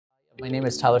My name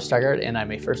is Tyler Stegart, and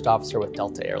I'm a first officer with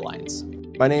Delta Airlines.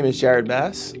 My name is Jared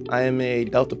Bass. I am a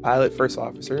Delta pilot first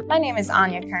officer. My name is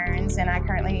Anya Kearns, and I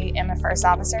currently am a first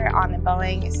officer on the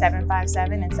Boeing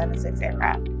 757 and 76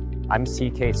 aircraft. I'm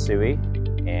CK Sui,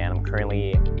 and I'm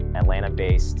currently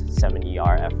Atlanta-based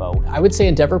 7ER FO. I would say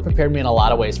Endeavor prepared me in a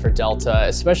lot of ways for Delta,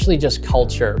 especially just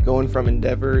culture. Going from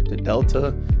Endeavor to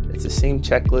Delta, it's the same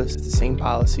checklist, it's the same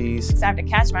policies. So I have to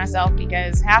catch myself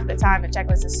because half the time the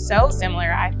checklist is so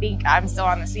similar, I think I'm still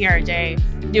on the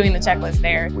CRJ doing the checklist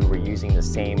there. We were using the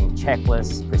same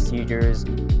checklists, procedures,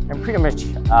 and pretty much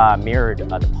mirrored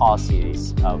the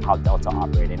policies of how Delta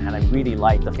operated. And I really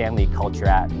like the family culture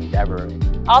at Endeavor.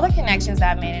 All the connections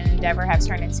that I've made in Endeavor have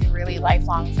turned into really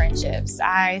lifelong friendships.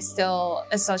 I still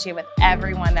associate with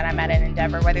everyone that I met at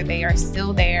Endeavor, whether they are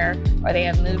still there or they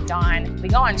have moved on. We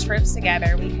go on trips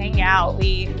together, we hang out,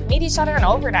 we meet each other on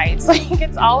overnights. Like,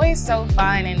 it's always so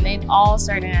fun, and it all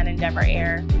started at Endeavor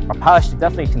Air. Our pilots should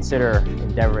definitely consider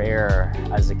Endeavor Air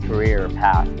as a career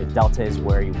path if Delta is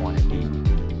where you want to be.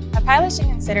 A pilot should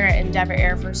consider Endeavor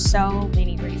Air for so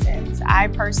many reasons. I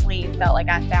personally felt like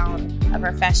I found a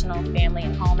professional family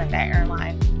and home at that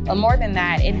airline. But more than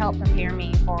that, it helped prepare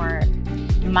me for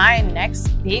my next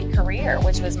big career,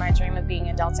 which was my dream of being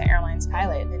a Delta Airlines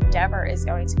pilot. Endeavor is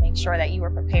going to make sure that you are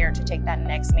prepared to take that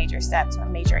next major step to a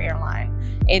major airline.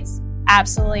 It's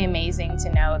absolutely amazing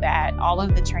to know that all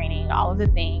of the training, all of the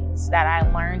things that I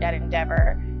learned at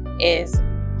Endeavor is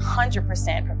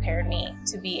 100% prepared me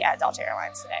to be at Delta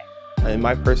Airlines today. In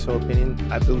my personal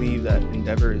opinion, I believe that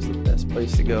Endeavor is the best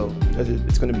place to go because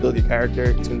it's going to build your character,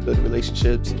 it's going to build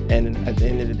relationships, and at the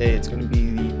end of the day, it's going to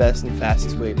be the best and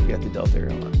fastest way to get to Delta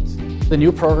Airlines. The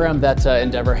new program that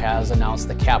Endeavor has announced,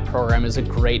 the CAP program, is a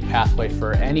great pathway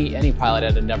for any pilot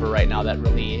at Endeavor right now that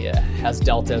really has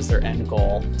Delta as their end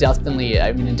goal. Definitely,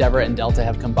 I mean, Endeavor and Delta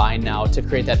have combined now to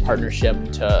create that partnership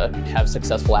to have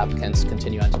successful applicants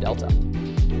continue on to Delta.